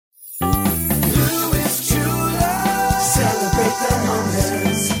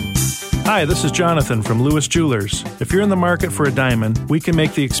Hi, this is Jonathan from Lewis Jewelers. If you're in the market for a diamond, we can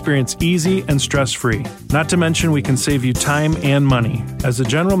make the experience easy and stress-free. Not to mention, we can save you time and money. As a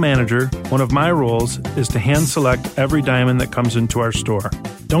general manager, one of my roles is to hand select every diamond that comes into our store.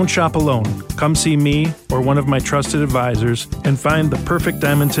 Don't shop alone. Come see me or one of my trusted advisors and find the perfect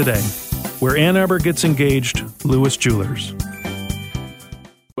diamond today. Where Ann Arbor gets engaged, Lewis Jewelers.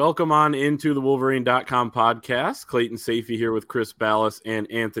 Welcome on into the Wolverine.com podcast. Clayton Safey here with Chris Ballas and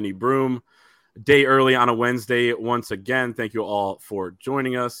Anthony Broom. Day early on a Wednesday once again. Thank you all for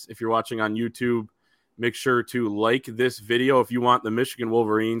joining us. If you're watching on YouTube, make sure to like this video if you want the Michigan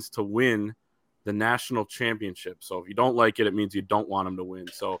Wolverines to win the national championship. So if you don't like it, it means you don't want them to win.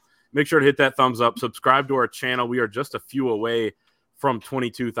 So make sure to hit that thumbs up. Subscribe to our channel. We are just a few away from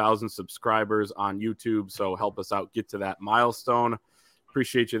 22,000 subscribers on YouTube. So help us out, get to that milestone.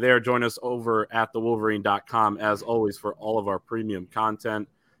 Appreciate you there. Join us over at thewolverine.com, as always, for all of our premium content.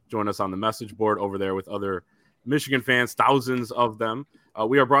 Join us on the message board over there with other Michigan fans, thousands of them.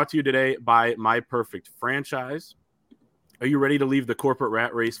 We are brought to you today by My Perfect Franchise. Are you ready to leave the corporate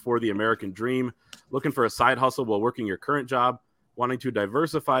rat race for the American dream? Looking for a side hustle while working your current job? Wanting to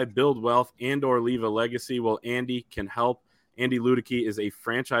diversify, build wealth, and or leave a legacy? Well, Andy can help. Andy Ludicky is a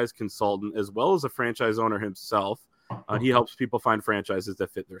franchise consultant as well as a franchise owner himself. He helps people find franchises that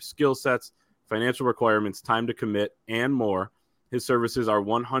fit their skill sets, financial requirements, time to commit, and more. His services are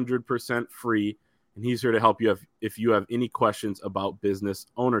 100% free, and he's here to help you if you have any questions about business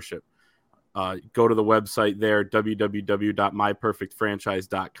ownership. Go to the website there,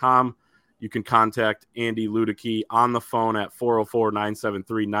 www.myperfectfranchise.com. You can contact Andy Ludicky on the phone at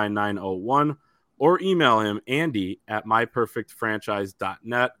 404-973-9901 or email him,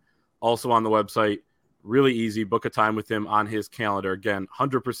 andy@myperfectfranchise.net. Also on the website, really easy. Book a time with him on his calendar. Again,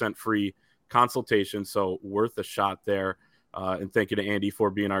 100% free consultation, so worth a shot there. And thank you to Andy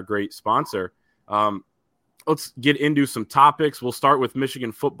for being our great sponsor. Let's get into some topics. We'll start with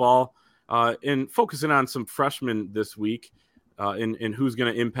Michigan football and focusing on some freshmen this week and who's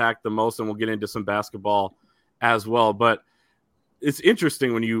going to impact the most, and we'll get into some basketball as well. But it's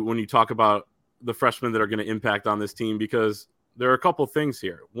interesting when you talk about the freshmen that are going to impact on this team, because there are a couple things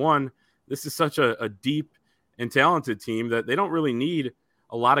here. One, this is such a deep and talented team that they don't really need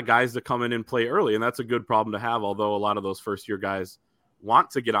a lot of guys to come in and play early, and that's a good problem to have, although a lot of those first-year guys want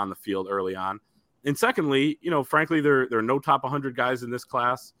to get on the field early on. And secondly, frankly, there are no top 100 guys in this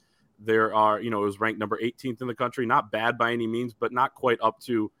class. There are, it was ranked number 18th in the country, not bad by any means, but not quite up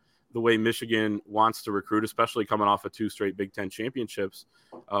to the way Michigan wants to recruit, especially coming off of 2 straight Big Ten championships,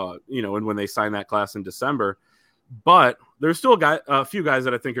 and when they signed that class in December. But there's still a few guys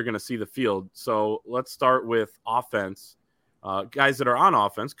that I think are going to see the field. So let's start with offense. Guys that are on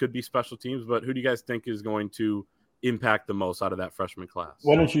offense, could be special teams, but who do you guys think is going to impact the most out of that freshman class?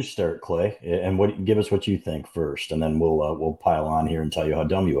 Why don't you start, Clay, and give us what you think first, and then we'll pile on here and tell you how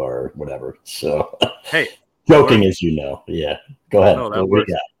dumb you are or whatever. So, hey, joking as you know, yeah. Go ahead. No, that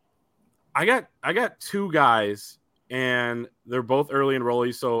works. I got 2 guys, and they're both early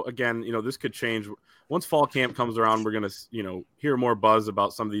enrollees. So again, this could change once fall camp comes around. We're gonna hear more buzz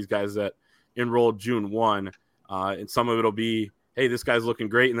about some of these guys that enrolled June 1. And some of it'll be, hey, this guy's looking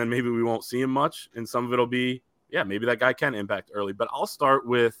great, and then maybe we won't see him much. And some of it'll be, yeah, maybe that guy can impact early. But I'll start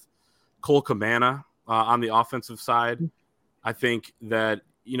with Cole Cabana on the offensive side. I think that,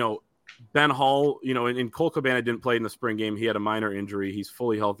 Ben Hall, and Cole Cabana didn't play in the spring game. He had a minor injury. He's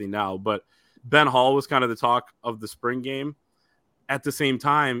fully healthy now. But Ben Hall was kind of the talk of the spring game. At the same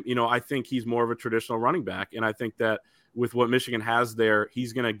time, I think he's more of a traditional running back. And I think that with what Michigan has there,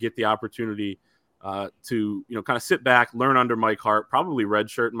 he's going to get the opportunity to kind of sit back, learn under Mike Hart, probably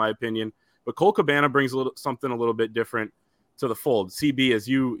redshirt in my opinion. But Cole Cabana brings something a little bit different to the fold. CB, as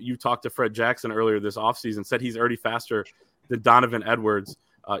you talked to Fred Jackson earlier this offseason, said he's already faster than Donovan Edwards.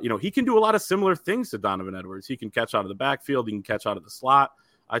 He can do a lot of similar things to Donovan Edwards. He can catch out of the backfield. He can catch out of the slot.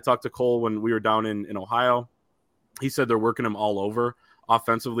 I talked to Cole when we were down in Ohio. He said they're working him all over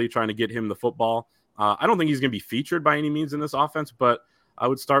offensively, trying to get him the football. I don't think he's going to be featured by any means in this offense, but I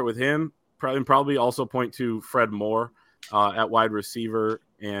would start with him. Probably also point to Fred Moore at wide receiver.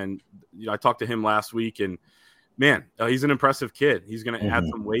 And I talked to him last week, and man, he's an impressive kid. He's going to add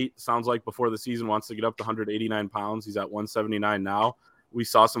some weight. Sounds like before the season wants to get up to 189 pounds. He's at 179 now. We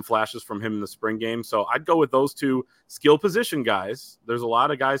saw some flashes from him in the spring game. So I'd go with those 2 skill position guys. There's a lot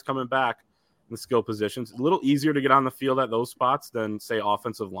of guys coming back in the skill positions. A little easier to get on the field at those spots than, say,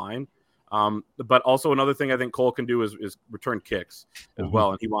 offensive line. But also another thing I think Cole can do is return kicks as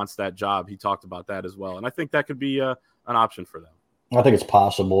well, and he wants that job. He talked about that as well, and I think that could be an option for them. I think it's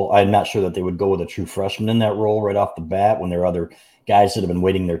possible. I'm not sure that they would go with a true freshman in that role right off the bat when there are other guys that have been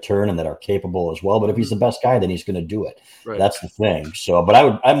waiting their turn and that are capable as well. But if he's the best guy, then he's going to do it. Right. That's the thing. So,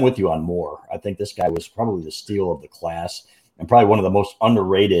 but I'm with you on Moore. I think this guy was probably the steal of the class and probably one of the most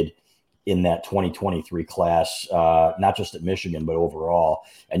underrated in that 2023 class, not just at Michigan, but overall.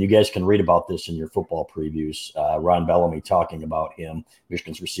 And you guys can read about this in your football previews. Ron Bellamy talking about him,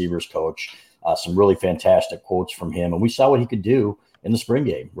 Michigan's receivers coach, some really fantastic quotes from him. And we saw what he could do in the spring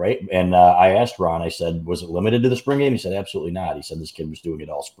game, right? And I asked Ron, I said, was it limited to the spring game? He said, absolutely not. He said this kid was doing it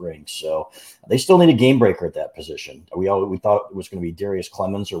all spring. So they still need a game breaker at that position. We thought it was going to be Darius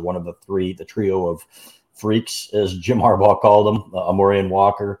Clemens or one of the trio of freaks, as Jim Harbaugh called them, Amorian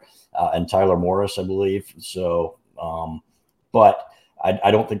Walker and Tyler Morris, I believe. So, but I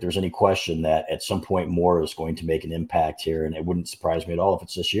don't think there's any question that at some point Moore is going to make an impact here, and it wouldn't surprise me at all if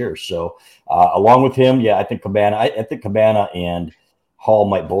it's this year. So, along with him, I think Cabana and Hall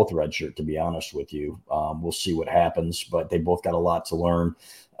might both redshirt, to be honest with you. We'll see what happens, but they both got a lot to learn.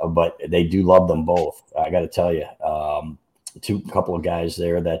 But they do love them both. I got to tell you, couple of guys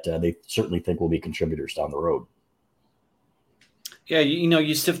there that they certainly think will be contributors down the road. Yeah,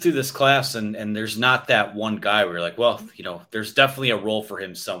 you sift through this class and there's not that one guy where you're like, well, there's definitely a role for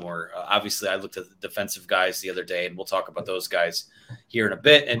him somewhere. Obviously, I looked at the defensive guys the other day, and we'll talk about those guys here in a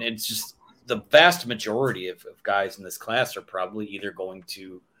bit. And it's just the vast majority of guys in this class are probably either going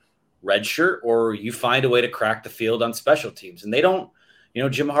to redshirt or you find a way to crack the field on special teams. And they don't,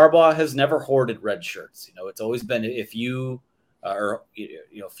 Jim Harbaugh has never hoarded red shirts. It's always been if you are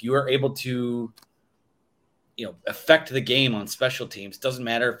able to affect the game on special teams. Doesn't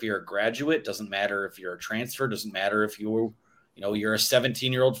matter if you're a graduate, doesn't matter if you're a transfer, doesn't matter if you're a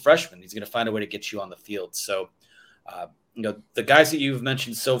 17-year-old freshman. He's going to find a way to get you on the field. So, the guys that you've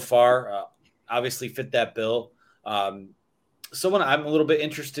mentioned so far obviously fit that bill. Someone I'm a little bit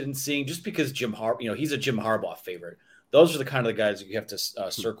interested in seeing, just because Jim Harbaugh, he's a Jim Harbaugh favorite. Those are the kind of the guys that you have to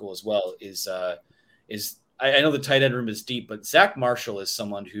circle as well. I know the tight end room is deep, but Zach Marshall is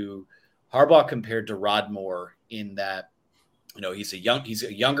someone who Harbaugh compared to Rod Moore in that, he's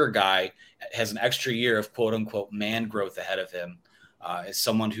a younger guy, has an extra year of quote unquote man growth ahead of him. Is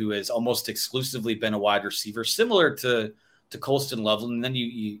someone who has almost exclusively been a wide receiver, similar to Colston Loveland. And then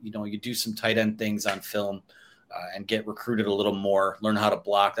you do some tight end things on film and get recruited a little more, learn how to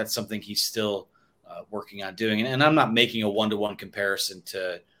block. That's something he's still working on doing. And I'm not making a one-to-one comparison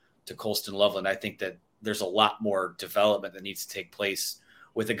to Colston Loveland. I think that there's a lot more development that needs to take place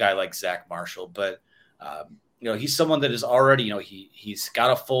with a guy like Zach Marshall. But, he's someone that is already, he's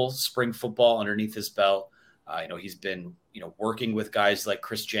got a full spring football underneath his belt. He's been, working with guys like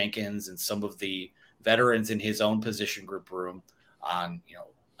Chris Jenkins and some of the veterans in his own position group room on,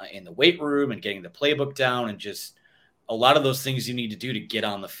 in the weight room and getting the playbook down and just a lot of those things you need to do to get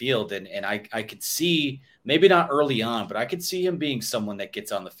on the field. And I could see, maybe not early on, but I could see him being someone that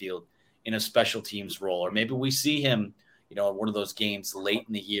gets on the field in a special teams role. Or maybe we see him, in one of those games late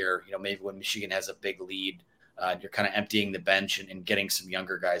in the year, maybe when Michigan has a big lead, you're kind of emptying the bench and getting some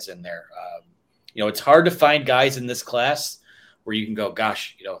younger guys in there. It's hard to find guys in this class where you can go,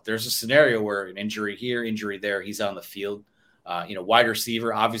 gosh, there's a scenario where an injury here, injury there, he's on the field. Wide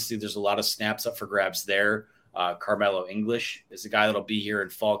receiver, obviously there's a lot of snaps up for grabs there. Carmelo English is a guy that'll be here in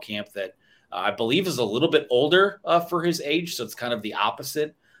fall camp that I believe is a little bit older for his age. So it's kind of the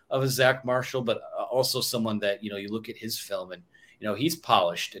opposite of a Zach Marshall, but also someone that, you look at his film and, he's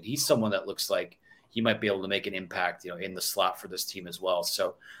polished and he's someone that looks like he might be able to make an impact, in the slot for this team as well.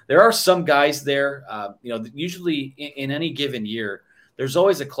 So there are some guys there, usually in any given year, there's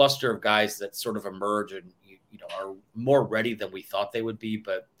always a cluster of guys that sort of emerge and, are more ready than we thought they would be.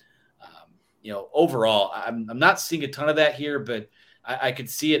 But, overall, I'm not seeing a ton of that here, but I could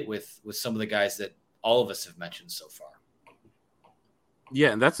see it with some of the guys that all of us have mentioned so far.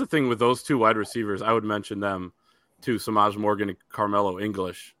 Yeah, and that's the thing with those two wide receivers. I would mention them too, Samaj Morgan and Carmelo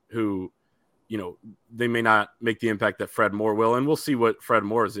English, who, they may not make the impact that Fred Moore will. And we'll see what Fred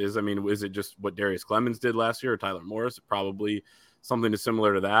Moore's is. I mean, is it just what Darius Clemens did last year or Tyler Morris? Probably something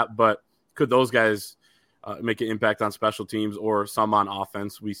similar to that. But could those guys make an impact on special teams or some on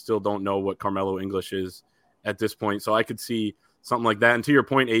offense? We still don't know what Carmelo English is at this point. So I could see something like that. And to your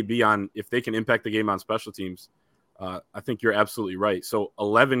point, AB, on if they can impact the game on special teams, I think you're absolutely right. So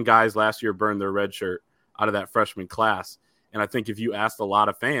 11 guys last year burned their red shirt out of that freshman class. And I think if you asked a lot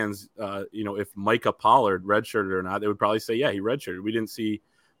of fans, if Micah Pollard redshirted or not, they would probably say, yeah, he redshirted. We didn't see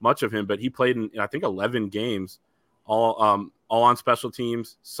much of him, but he played in, I think, 11 games, all on special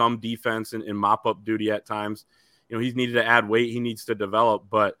teams, some defense and mop-up duty at times. He's needed to add weight. He needs to develop,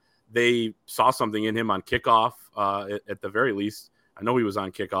 but they saw something in him on kickoff, at the very least, I know he was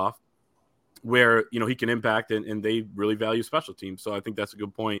on kickoff, where, he can impact, and they really value special teams. So I think that's a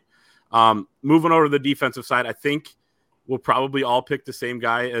good point. Moving over to the defensive side, I think we'll probably all pick the same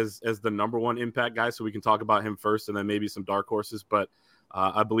guy as the number one impact guy, so we can talk about him first and then maybe some dark horses. But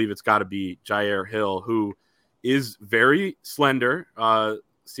I believe it's got to be Jair Hill, who is very slender.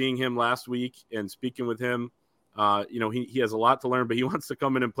 Seeing him last week and speaking with him, he has a lot to learn, but he wants to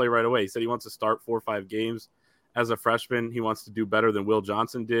come in and play right away. He said he wants to start 4 or 5 games as a freshman. He wants to do better than Will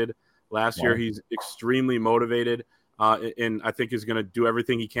Johnson did last year. He's extremely motivated, and I think is going to do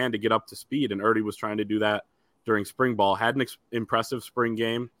everything he can to get up to speed. And Erdy was trying to do that during spring ball. Had an impressive spring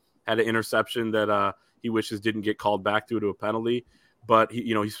game, had an interception that he wishes didn't get called back due to a penalty, but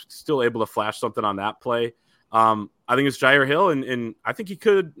he's still able to flash something on that play. I think it's Jair Hill, and I think he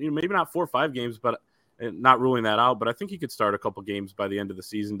could, maybe not 4 or 5 games, but not ruling that out. But I think he could start a couple games by the end of the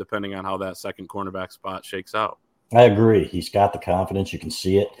season, depending on how that second cornerback spot shakes out. I agree. He's got the confidence. You can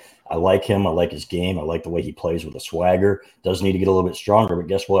see it. I like him. I like his game. I like the way he plays with a swagger. Does need to get a little bit stronger, but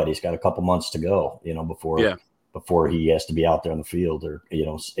guess what? He's got a couple months to go, before he has to be out there on the field, or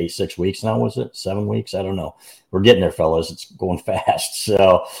 6 weeks now, was it 7 weeks? I don't know. We're getting there, fellas. It's going fast.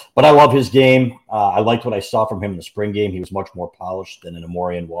 So, but I love his game. I liked what I saw from him in the spring game. He was much more polished than an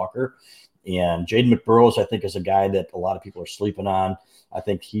Amorian Walker. And Jaden McBurrows, I think, is a guy that a lot of people are sleeping on. I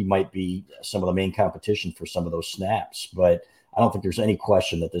think he might be some of the main competition for some of those snaps, but I don't think there's any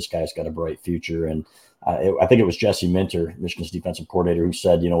question that this guy's got a bright future. And I think it was Jesse Minter, Michigan's defensive coordinator, who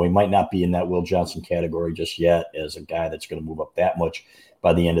said, he might not be in that Will Johnson category just yet as a guy that's going to move up that much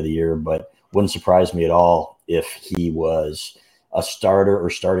by the end of the year, but wouldn't surprise me at all if he was a starter or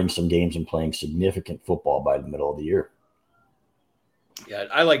starting some games and playing significant football by the middle of the year. Yeah,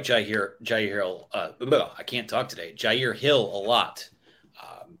 I like Jair Hill. I can't talk today. Jair Hill a lot.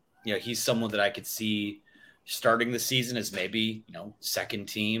 He's someone that I could see starting the season as maybe, second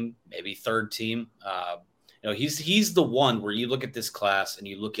team, maybe third team. He's the one where you look at this class and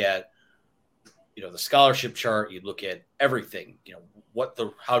you look at, the scholarship chart, you look at everything,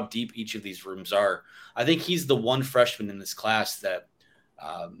 how deep each of these rooms are. I think he's the one freshman in this class that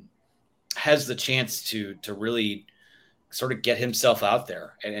has the chance to really sort of get himself out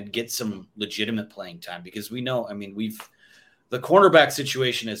there and get some legitimate playing time, because we know, the cornerback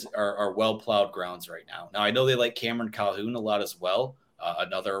situation are well-plowed grounds right now. Now, I know they like Cameron Calhoun a lot as well,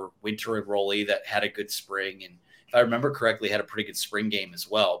 another winter enrollee that had a good spring, and if I remember correctly, had a pretty good spring game as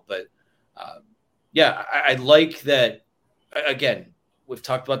well. But, I like that. Again, we've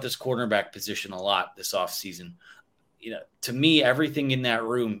talked about this cornerback position a lot this offseason. To me, everything in that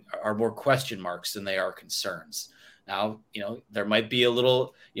room are more question marks than they are concerns. Now, there might be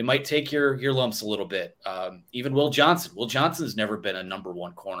you might take your lumps a little bit. Even Will Johnson. Will Johnson's never been a number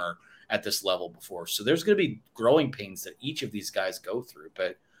one corner at this level before. So there's going to be growing pains that each of these guys go through.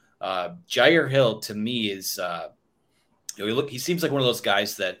 But Jair Hill, to me, is he seems like one of those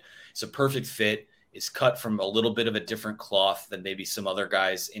guys that is a perfect fit, is cut from a little bit of a different cloth than maybe some other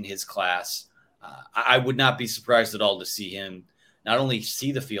guys in his class. I would not be surprised at all to see him not only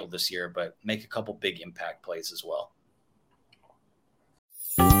see the field this year, but make a couple big impact plays as well.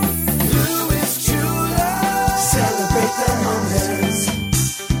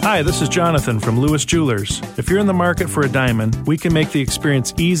 Hi, this is Jonathan from Lewis Jewelers. If you're in the market for a diamond, we can make the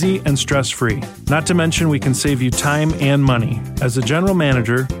experience easy and stress-free. Not to mention we can save you time and money. As a general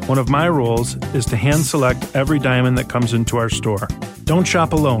manager, one of my roles is to hand select every diamond that comes into our store. Don't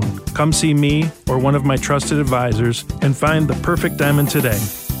shop alone. Come see me or one of my trusted advisors and find the perfect diamond today.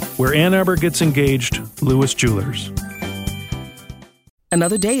 Where Ann Arbor gets engaged, Lewis Jewelers.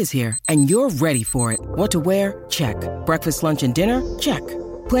 Another day is here, and you're ready for it. What to wear? Check. Breakfast, lunch, and dinner? Check.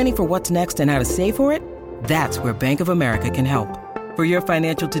 Planning for what's next and how to save for it? That's where Bank of America can help. For your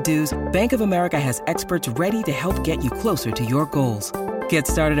financial to-dos, Bank of America has experts ready to help get you closer to your goals. Get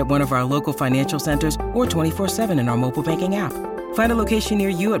started at one of our local financial centers or 24/7 in our mobile banking app. Find a location near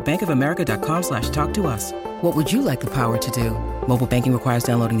you at bankofamerica.com/talktous. What would you like the power to do? Mobile banking requires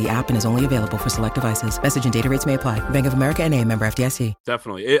downloading the app and is only available for select devices. Message and data rates may apply. Bank of America NA, member FDIC.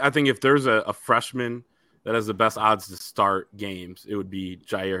 Definitely. I think if there's a freshman that has the best odds to start games, it would be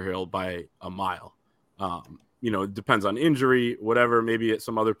Jair Hill by a mile. It depends on injury, whatever, maybe at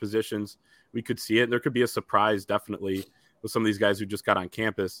some other positions we could see it. There could be a surprise, definitely, with some of these guys who just got on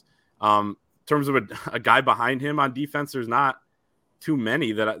campus. In terms of a guy behind him on defense, there's not too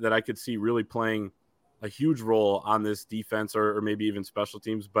many that I could see really playing a huge role on this defense or maybe even special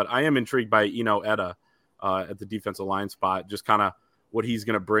teams. But I am intrigued by Eno Etta at the defensive line spot, just kind of what he's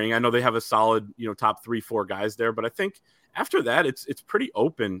going to bring. I know they have a solid, top 3-4 guys there, but I think after that, it's pretty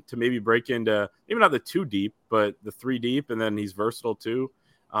open to maybe break into maybe not the 2 deep, but the 3 deep, and then he's versatile too.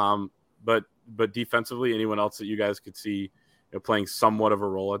 But defensively, anyone else that you guys could see playing somewhat of a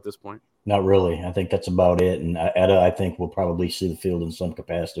role at this point? Not really. I think that's about it. And Etta, I think we'll probably see the field in some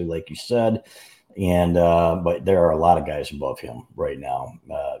capacity, like you said. And but there are a lot of guys above him right now.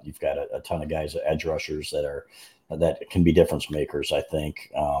 You've got a ton of guys, edge rushers that can be difference makers. I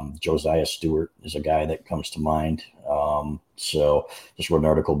think Josiah Stewart is a guy that comes to mind. So just wrote an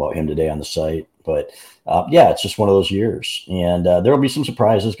article about him today on the site. But yeah, it's just one of those years, and there will be some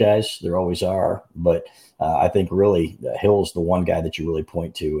surprises, guys. There always are. But I think really Hill's the one guy that you really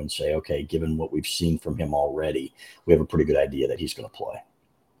point to and say, okay, given what we've seen from him already, we have a pretty good idea that he's going to play.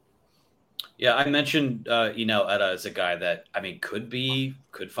 Yeah, I mentioned, Etta as a guy that,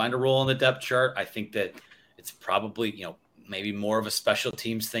 could find a role in the depth chart. I think that it's probably, maybe more of a special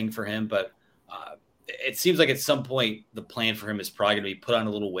teams thing for him, but it seems like at some point the plan for him is probably going to be put on a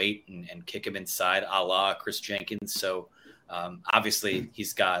little weight and kick him inside a la Chris Jenkins. So obviously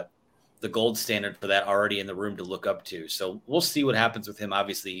he's got the gold standard for that already in the room to look up to. So we'll see what happens with him.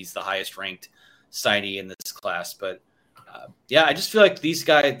 Obviously he's the highest ranked signee in this class, but I just feel like these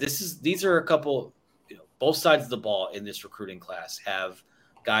guys, these are a couple, both sides of the ball in this recruiting class have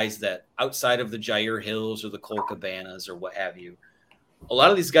guys that outside of the Jair Hills or the Cole Cabanas or what have you, a lot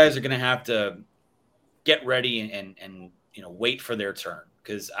of these guys are going to have to get ready and wait for their turn.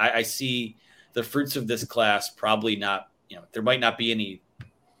 Cause I see the fruits of this class probably not, there might not be any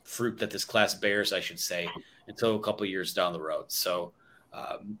fruit that this class bears, I should say, until a couple of years down the road. So,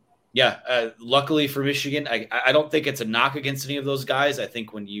 luckily for Michigan, I don't think it's a knock against any of those guys. I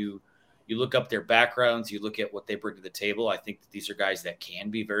think when you look up their backgrounds, you look at what they bring to the table, I think that these are guys that can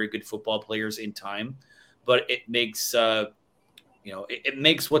be very good football players in time. But it makes it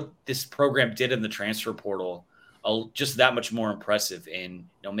makes what this program did in the transfer portal just that much more impressive. And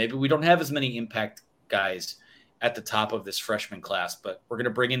maybe we don't have as many impact guys at the top of this freshman class, but we're going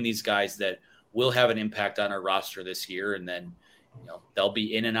to bring in these guys that will have an impact on our roster this year, and then they'll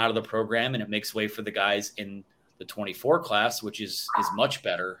be in and out of the program, and it makes way for the guys in the 24 class, which is much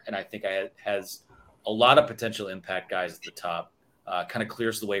better. And I think has a lot of potential impact guys at the top, kind of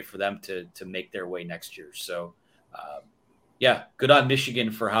clears the way for them to make their way next year. So, good on Michigan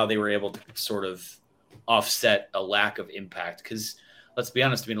for how they were able to sort of offset a lack of impact. Because let's be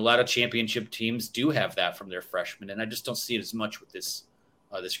honest, a lot of championship teams do have that from their freshmen, and I just don't see it as much with this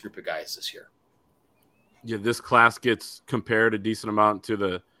group of guys this year. Yeah, this class gets compared a decent amount to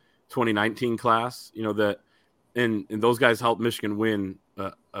the 2019 class, and those guys helped Michigan win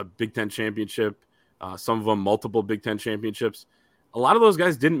a Big Ten championship, some of them multiple Big Ten championships. A lot of those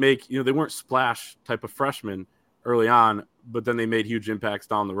guys didn't make, they weren't splash type of freshmen early on, but then they made huge impacts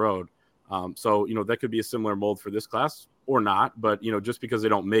down the road. So that could be a similar mold for this class or not, but, just because they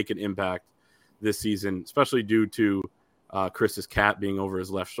don't make an impact this season, especially due to Chris's cat being over his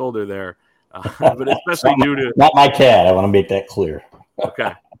left shoulder there, but especially due to not my cat. I want to make that clear.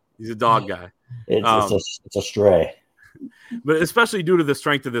 Okay. He's a dog guy. It's a stray. But especially due to the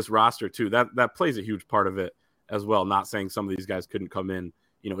strength of this roster too, that plays a huge part of it as well. Not saying some of these guys couldn't come in,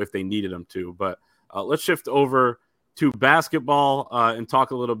 if they needed them to, but let's shift over to basketball and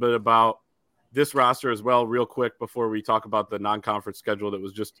talk a little bit about this roster as well real quick before we talk about the non-conference schedule that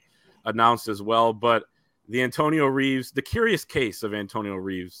was just announced as well. But the curious case of Antonio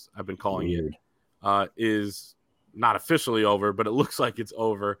Reeves, I've been calling it, is not officially over, but it looks like it's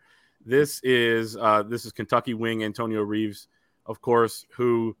over. This is Kentucky wing Antonio Reeves, of course,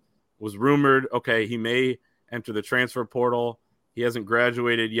 who was rumored, he may enter the transfer portal. He hasn't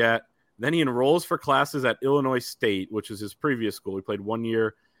graduated yet. Then he enrolls for classes at Illinois State, which is his previous school. He played 1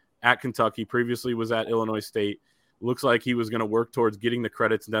 year at Kentucky, previously was at Illinois State. Looks like he was going to work towards getting the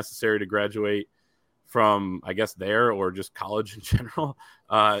credits necessary to graduate from, I guess, there or just college in general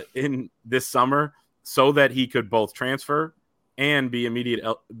in this summer so that he could both transfer and be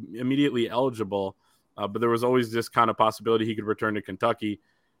immediately eligible. But there was always this kind of possibility he could return to Kentucky.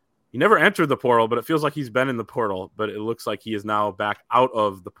 He never entered the portal, but it feels like he's been in the portal. But it looks like he is now back out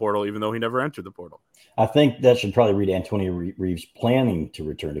of the portal, even though he never entered the portal. I think that should probably read Antonio Reeves planning to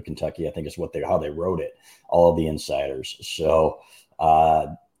return to Kentucky. I think is how they wrote it, all of the insiders. So,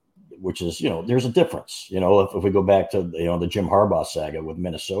 which is, there's a difference. If we go back to, the Jim Harbaugh saga with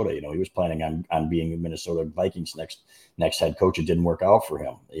Minnesota, he was planning on being the Minnesota Vikings next head coach. It didn't work out for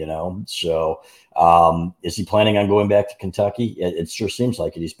him, So is he planning on going back to Kentucky? It sure seems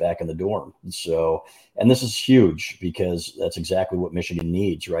like it. He's back in the dorm. So, and this is huge because that's exactly what Michigan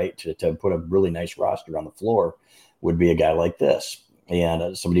needs, right? To put a really nice roster on the floor would be a guy like this.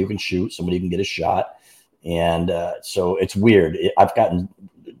 And somebody who can shoot, somebody who can get a shot. And so it's weird.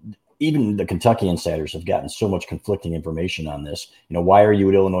 Even the Kentucky insiders have gotten so much conflicting information on this. Why are you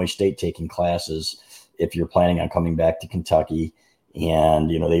at Illinois State taking classes if you're planning on coming back to Kentucky? And,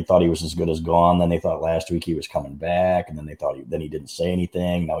 they thought he was as good as gone. Then they thought last week he was coming back. And then they thought he didn't say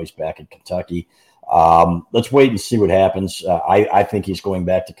anything. Now he's back in Kentucky. Let's wait and see what happens. I think he's going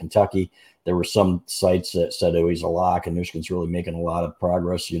back to Kentucky. There were some sites that said, he's a lock and Michigan's really making a lot of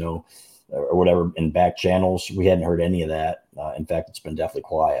progress, or whatever in back channels. We hadn't heard any of that. In fact, it's been definitely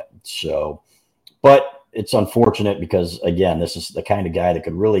quiet. So, but it's unfortunate because, again, this is the kind of guy that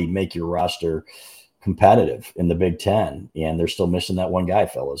could really make your roster competitive in the Big Ten, and they're still missing that one guy,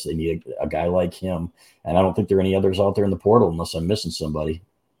 fellas. They need a guy like him, and I don't think there are any others out there in the portal unless I'm missing somebody.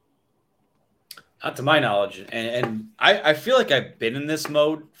 Not to my knowledge, and I feel like I've been in this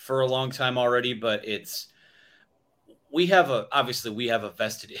mode for a long time already, but we have a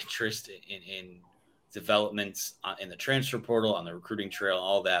vested interest in developments in the transfer portal, on the recruiting trail,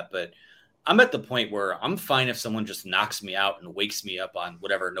 all that, but I'm at the point where I'm fine if someone just knocks me out and wakes me up on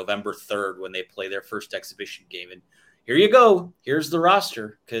whatever, November 3rd, when they play their first exhibition game. And here you go. Here's the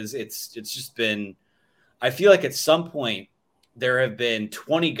roster. Because it's just been – I feel like at some point there have been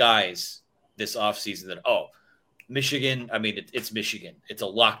 20 guys this offseason that, Michigan – I mean, it's Michigan. It's a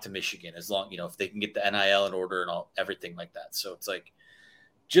lock to Michigan as long – if they can get the NIL in order and everything like that. So it's like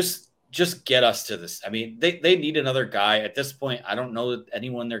just get us to this. I mean, they need another guy at this point. I don't know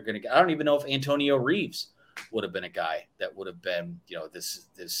anyone they're going to get. I don't even know if Antonio Reeves would have been a guy that would have been,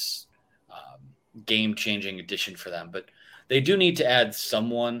 this game-changing addition for them. But they do need to add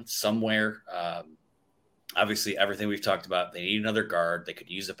someone somewhere. Obviously, everything we've talked about, they need another guard. They could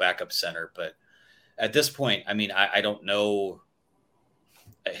use a backup center. But at this point, I mean, I don't know.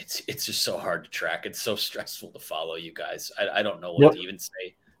 It's just so hard to track. It's so stressful to follow you guys. I don't know what to even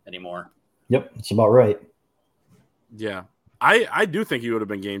say anymore. Yep, it's about right. Yeah, I do think he would have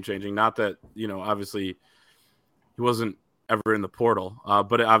been game changing. Not that obviously he wasn't ever in the portal,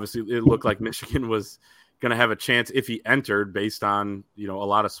 but it looked like Michigan was going to have a chance if he entered, based on a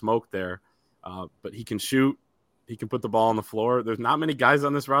lot of smoke there. But he can shoot, he can put the ball on the floor. There's not many guys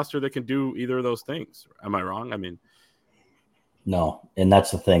on this roster that can do either of those things. Am I wrong? I mean. No, and that's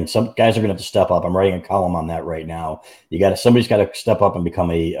the thing. Some guys are going to have to step up. I'm writing a column on that right now. Somebody's got to step up and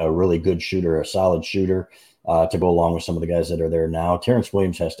become a really good shooter, a solid shooter, to go along with some of the guys that are there now. Terrence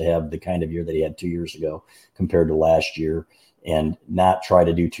Williams has to have the kind of year that he had 2 years ago compared to last year, and not try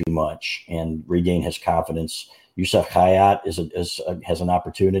to do too much and regain his confidence. Yusuf Hayat has an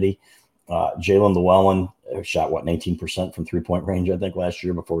opportunity. Jalen Llewellyn shot 19% from 3-point range, I think, last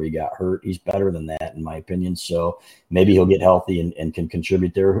year before he got hurt. He's better than that, in my opinion. So maybe he'll get healthy and can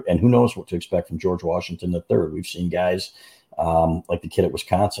contribute there. And who knows what to expect from George Washington III. We've seen guys like the kid at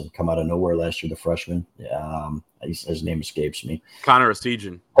Wisconsin come out of nowhere last year, the freshman. His name escapes me. Connor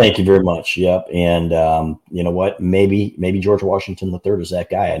Essegian. Thank you very much. Yep. And you know what? Maybe George Washington III is that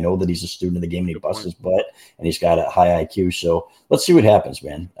guy. I know that he's a student of the game and he busts his butt and he's got a high IQ. So let's see what happens,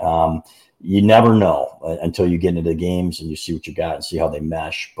 man. You never know until you get into the games and you see what you got and see how they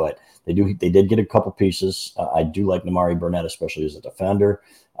mesh. But they did get a couple pieces. I do like Namari Burnett, especially as a defender.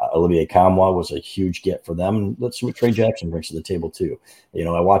 Olivier Kamwa was a huge get for them. Let's see what Trey Jackson brings to the table too.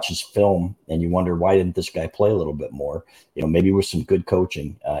 I watch his film and you wonder, why didn't this guy play a little bit more? Maybe with some good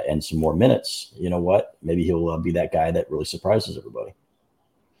coaching and some more minutes, you know what? Maybe he'll be that guy that really surprises everybody.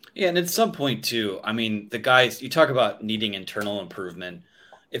 Yeah, and at some point too, I mean, the guys, you talk about needing internal improvement.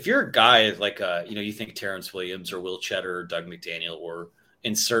 If you're a guy like, you think Terrence Williams or Will Cheddar or Doug McDaniel or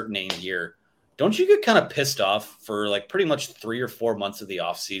insert name here, don't you get kind of pissed off for like pretty much 3 or 4 months of the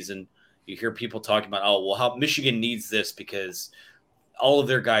offseason? You hear people talking about, how Michigan needs this because all of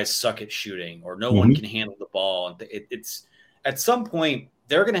their guys suck at shooting or no one can handle the ball. And it's at some point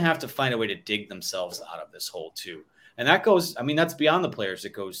they're going to have to find a way to dig themselves out of this hole too. And that goes, that's beyond the players.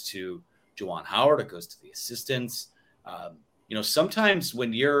 It goes to Juwan Howard. It goes to the assistants. Sometimes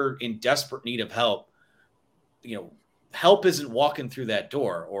when you're in desperate need of help, help isn't walking through that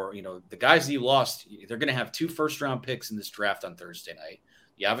door, or, the guys that you lost, they're going to have 2 first-round picks in this draft on Thursday night.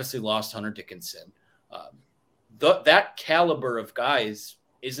 You obviously lost Hunter Dickinson. That caliber of guys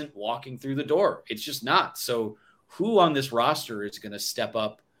isn't walking through the door. It's just not. So who on this roster is going to step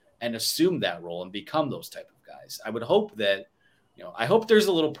up and assume that role and become those type of guys? I would hope that, I hope there's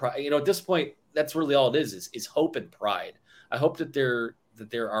a little pride. At this point, that's really all it is hope and pride. I hope that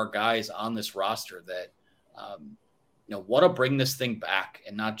there are guys on this roster that, want to bring this thing back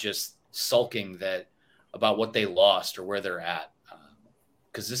and not just sulking about what they lost or where they're at.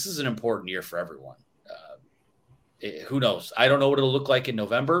 Because this is an important year for everyone. Who knows? I don't know what it'll look like in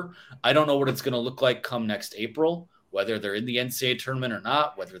November. I don't know what it's going to look like come next April, whether they're in the NCAA tournament or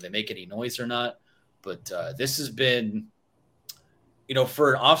not, whether they make any noise or not. But this has been,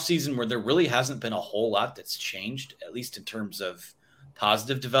 for an offseason where there really hasn't been a whole lot that's changed, at least in terms of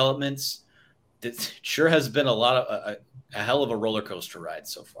positive developments. It sure has been a hell of a roller coaster ride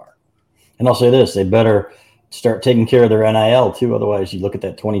so far. And I'll say this, they better start taking care of their NIL too. Otherwise, you look at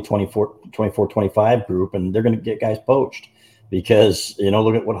that 24-25 group and they're going to get guys poached because,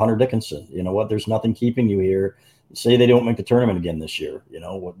 look at what Hunter Dickinson, there's nothing keeping you here. Say they don't make the tournament again this year,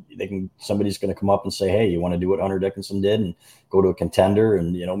 somebody's going to come up and say, hey, you want to do what Hunter Dickinson did and go to a contender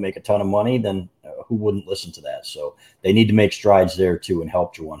and, make a ton of money, then who wouldn't listen to that? So they need to make strides there too and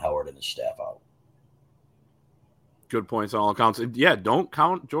help Juwan Howard and his staff out. Good points on all accounts. Yeah, don't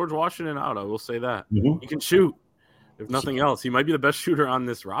count George Washington out. I will say that. Mm-hmm. He can shoot. If nothing else, he might be the best shooter on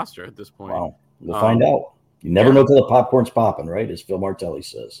this roster at this point. Wow. We'll find out. You never know till the popcorn's popping, right? As Phil Martelli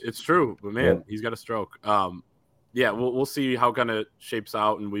says. It's true, but man, he's got a stroke. We'll see how kind of shapes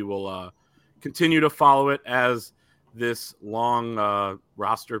out, and we will continue to follow it as this long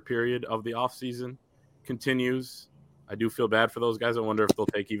roster period of the offseason continues. I do feel bad for those guys. I wonder if they'll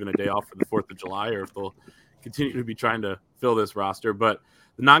take even a day off for the 4th of July or if they'll continue to be trying to fill this roster. But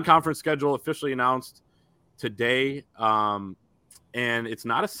the non-conference schedule officially announced today, and it's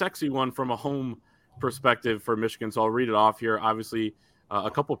not a sexy one from a home perspective for Michigan, so I'll read it off here. Obviously, a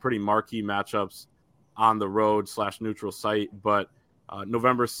couple pretty marquee matchups on the road / neutral site, but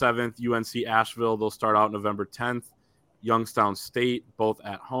November 7th, UNC Asheville, they'll start out November 10th. Youngstown State, both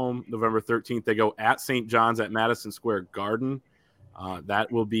at home. November 13th, they go at St. John's at Madison Square Garden.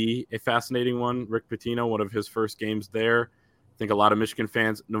 That will be a fascinating one. Rick Pitino, one of his first games there. I think a lot of Michigan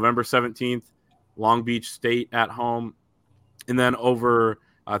fans. November 17th, Long Beach State at home. And then over,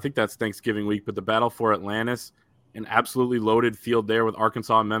 I think that's Thanksgiving week, but the Battle for Atlantis, an absolutely loaded field there with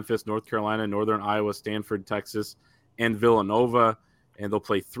Arkansas, Memphis, North Carolina, Northern Iowa, Stanford, Texas, and Villanova. And they'll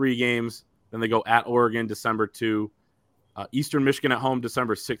play 3 games. Then they go at Oregon, December 2. Eastern Michigan at home,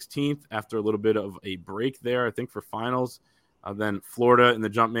 December 16th, after a little bit of a break there, I think, for finals. Then Florida in the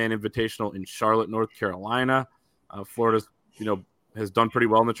Jumpman Invitational in Charlotte, North Carolina. Florida, has done pretty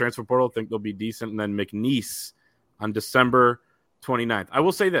well in the transfer portal. I think they'll be decent. And then McNeese on December 29th. I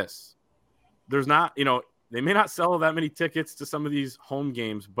will say this. There's not, they may not sell that many tickets to some of these home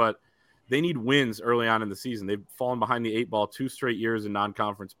games, but they need wins early on in the season. They've fallen behind the 8 ball 2 straight years in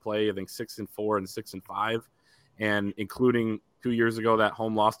non-conference play. I think 6-4 and 6-5. And including 2 years ago, that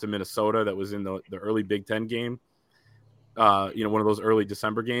home loss to Minnesota that was in the early Big Ten game. One of those early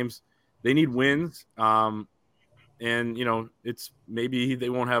December games. They need wins. It's maybe they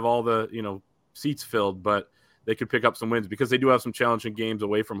won't have all the, seats filled, but they could pick up some wins because they do have some challenging games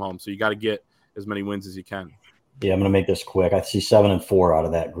away from home. So you got to get as many wins as you can. Yeah, I'm going to make this quick. I see 7-4 out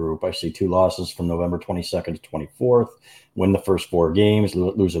of that group. I see 2 losses from November 22nd to 24th, win the first 4 games,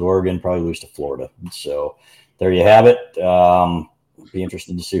 lose at Oregon, probably lose to Florida. So there you have it. Be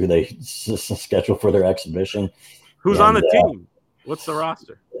interested to see who they schedule for their exhibition. Who's on the team? What's the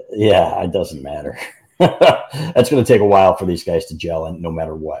roster? Yeah, it doesn't matter. That's going to take a while for these guys to gel in no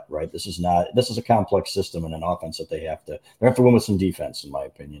matter what, right? This is a complex system and an offense that they have to win with some defense, in my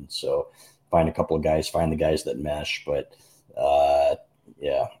opinion. So find a couple of guys, find the guys that mesh. But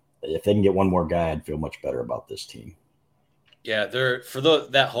if they can get one more guy, I'd feel much better about this team. Yeah,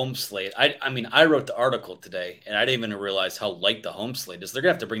 that home slate. I wrote the article today, and I didn't even realize how light the home slate is. They're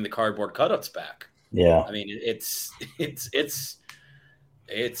gonna have to bring the cardboard cutouts back. Yeah, I mean it's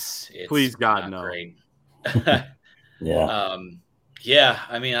please God no. Great. Yeah.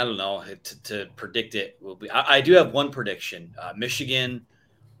 I mean, I don't know to predict it will be. I do have one prediction. Michigan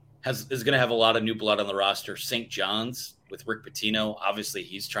is going to have a lot of new blood on the roster. St. John's with Rick Pitino, obviously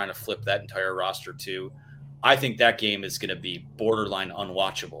he's trying to flip that entire roster too. I think that game is going to be borderline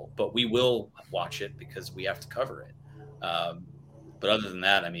unwatchable, but we will watch it because we have to cover it. But other than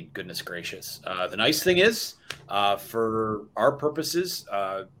that, I mean, goodness gracious. The nice thing is, for our purposes,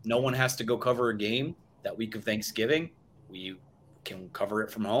 no one has to go cover a game that week of Thanksgiving. We can cover it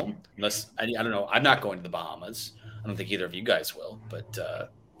from home, unless I don't know. I'm not going to the Bahamas. I don't think either of you guys will. But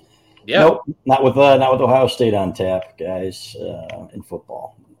nope, not with Ohio State on tap, guys, in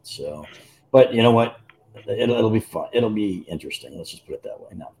football. So, but you know what? It'll be fun. It'll be interesting. Let's just put it that way.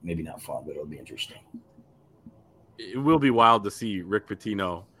 Maybe not fun, but it'll be interesting. It will be wild to see Rick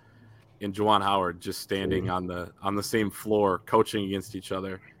Pitino and Juwan Howard just standing on the same floor, coaching against each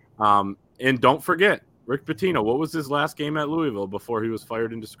other. And don't forget, Rick Pitino, what was his last game at Louisville before he was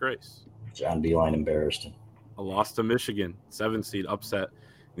fired in disgrace? John Beilein embarrassed him. A loss to Michigan, 7 seed upset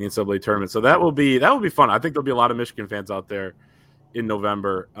the NCAA tournament. So that will be fun. I think there'll be a lot of Michigan fans out there in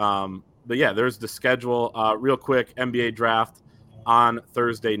November. But yeah, there's the schedule. Real quick, NBA draft on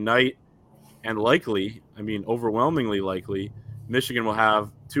Thursday night, and overwhelmingly likely, Michigan will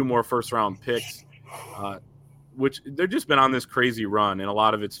have 2 more first-round picks, which they've just been on this crazy run, and a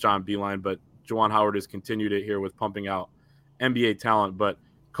lot of it's John Beilein, but Juwan Howard has continued it here with pumping out NBA talent. But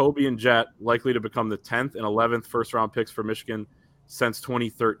Kobe and Jet likely to become the 10th and 11th first-round picks for Michigan since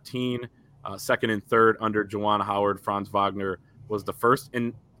 2013. Second and third under Juwan Howard. Franz Wagner was the first.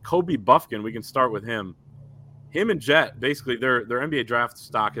 And Kobe Buffkin, we can start with him. Him and Jet, basically, their NBA draft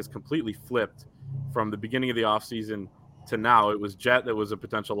stock has completely flipped from the beginning of the offseason to now. It was Jet that was a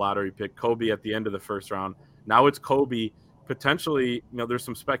potential lottery pick, Kobe at the end of the first round. Now it's Kobe. Potentially, there's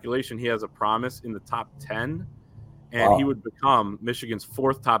some speculation he has a promise in the top 10, and he would become Michigan's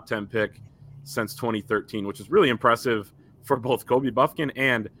 4th top 10 pick since 2013, which is really impressive for both Kobe Buffkin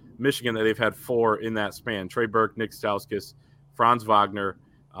and Michigan, that they've had 4 in that span. Trey Burke, Nick Stauskas, Franz Wagner.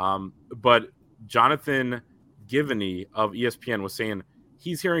 But Jonathan Givney of ESPN was saying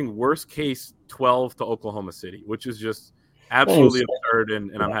he's hearing worst case 12 to Oklahoma City, which is just absolutely absurd,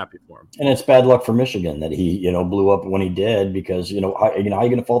 and I'm happy for him. And it's bad luck for Michigan that he, blew up when he did, because, how are you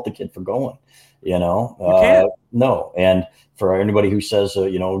going to fault the kid for going? You can't. No. And for anybody who says,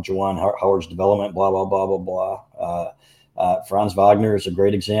 Juwan Howard's development, blah, blah, blah, blah, blah. Franz Wagner is a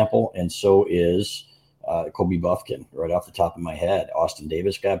great example, and so is Kobe Buffkin, right off the top of my head. Austin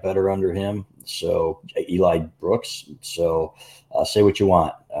Davis got better under him. So Eli Brooks. So say what you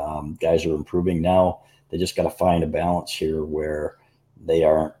want. Guys are improving now. They just got to find a balance here where they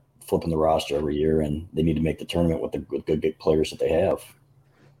aren't flipping the roster every year, and they need to make the tournament with the good players that they have.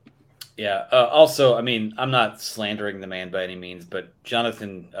 Yeah. Also, I'm not slandering the man by any means, but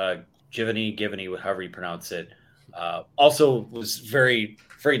Jonathan Givney, however you pronounce it, also was very,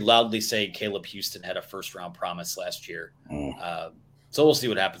 very loudly saying Caleb Houston had a first-round promise last year. So we'll see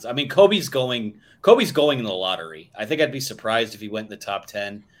what happens. Kobe's going in the lottery. I think I'd be surprised if he went in the top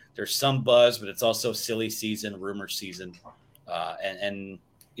 10. There's some buzz, but it's also silly season, rumor season. And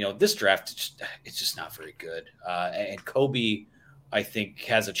this draft, it's just not very good. And Kobe, I think,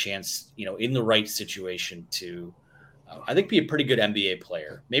 has a chance, in the right situation to, I think, be a pretty good NBA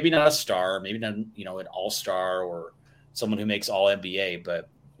player. Maybe not a star, maybe not, an all-star or someone who makes all NBA. But,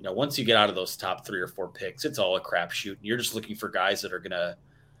 once you get out of those top 3 or 4 picks, it's all a crapshoot. You're just looking for guys that are going to,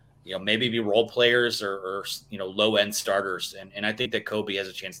 maybe be role players or low-end starters. And I think that Kobe has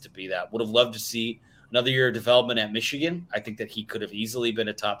a chance to be that. Would have loved to see another year of development at Michigan. I think that he could have easily been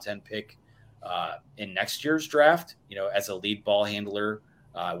a top 10 pick in next year's draft, as a lead ball handler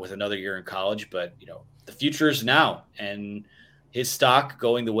with another year in college. But, the future is now. And his stock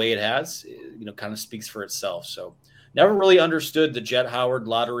going the way it has, kind of speaks for itself. So never really understood the Jet Howard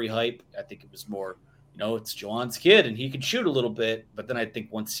lottery hype. I think it was more – it's Juwan's kid and he can shoot a little bit. But then I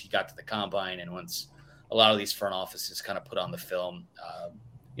think once he got to the combine and once a lot of these front offices kind of put on the film,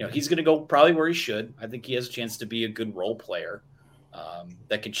 he's going to go probably where he should. I think he has a chance to be a good role player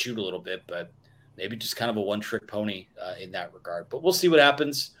that can shoot a little bit, but maybe just kind of a one-trick pony in that regard. But we'll see what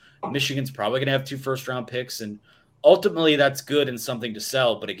happens. Michigan's probably going to have 2 first-round picks, and ultimately that's good and something to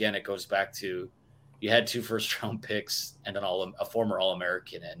sell. But again, it goes back to you had 2 first-round picks and a former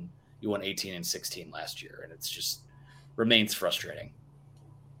All-American, and you won 18 and 16 last year, and it's just remains frustrating.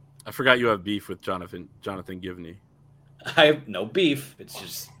 I forgot you have beef with Jonathan Givney. I have no beef. It's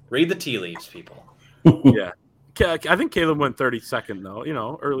just read the tea leaves, people. Yeah. I think Caleb went 32nd,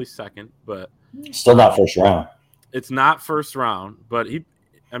 though, early second, but still not first round. It's not first round, but he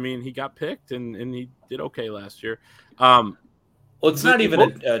got picked and he did okay last year. Well, it's not even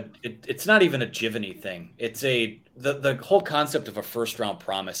a Givney thing. It's the whole concept of a first round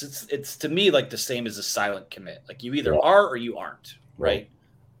promise. It's to me like the same as a silent commit. Like you either are or you aren't, right?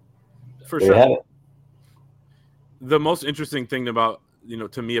 For sure. The most interesting thing about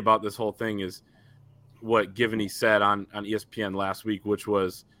to me about this whole thing is what Givney said on ESPN last week, which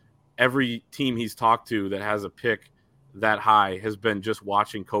was every team he's talked to that has a pick that high has been just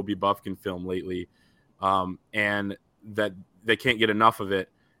watching Kobe Buffkin film lately, and that they can't get enough of it.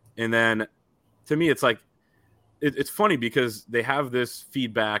 And then to me, it's like, it's funny because they have this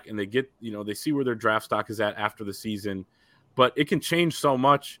feedback and they get, they see where their draft stock is at after the season, but it can change so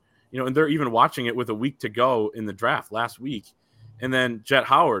much, and they're even watching it with a week to go in the draft last week. And then Jet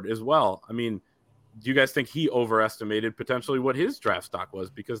Howard as well. Do you guys think he overestimated potentially what his draft stock was?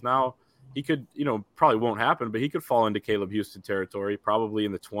 Because now he could, probably won't happen, but he could fall into Caleb Houston territory, probably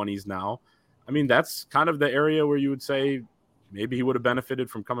in the 20s now. That's kind of the area where you would say maybe he would have benefited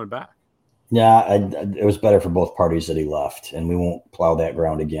from coming back. Yeah, it was better for both parties that he left, and we won't plow that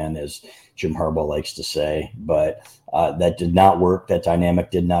ground again, as Jim Harbaugh likes to say. But that did not work. That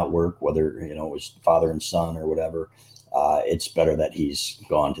dynamic did not work, whether it was father and son or whatever. It's better that he's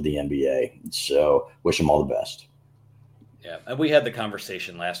gone to the NBA. So wish him all the best. Yeah, and we had the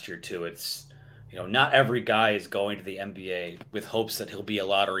conversation last year too. It's not every guy is going to the NBA with hopes that he'll be a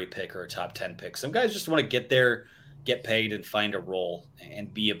lottery pick or a top 10 pick. Some guys just want to get there, get paid, and find a role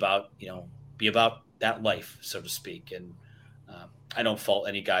and be about that life, so to speak. And I don't fault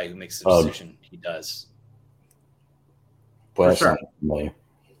any guy who makes the decision he does. Well, for sure.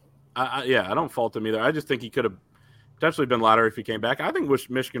 I don't fault him either. I just think he could have potentially been lottery if he came back. I think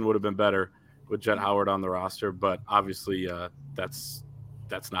Michigan would have been better with Jet Howard on the roster, but obviously that's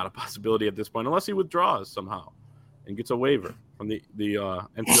not a possibility at this point, unless he withdraws somehow and gets a waiver from the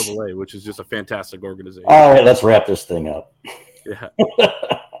NCAA, which is just a fantastic organization. All right, let's wrap this thing up. Yeah.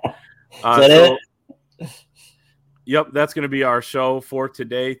 Is that it? Yep, that's going to be our show for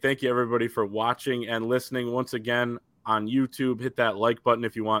today. Thank you, everybody, for watching and listening. Once again, on YouTube, hit that like button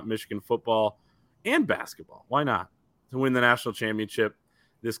if you want Michigan football and basketball. Why not? To win the national championship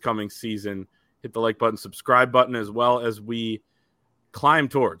this coming season. Hit the like button, subscribe button, as well as we climb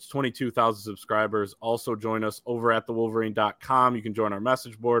towards 22,000 subscribers. Also join us over at thewolverine.com. You can join our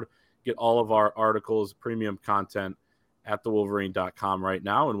message board, get all of our articles, premium content at thewolverine.com right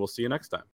now, and we'll see you next time.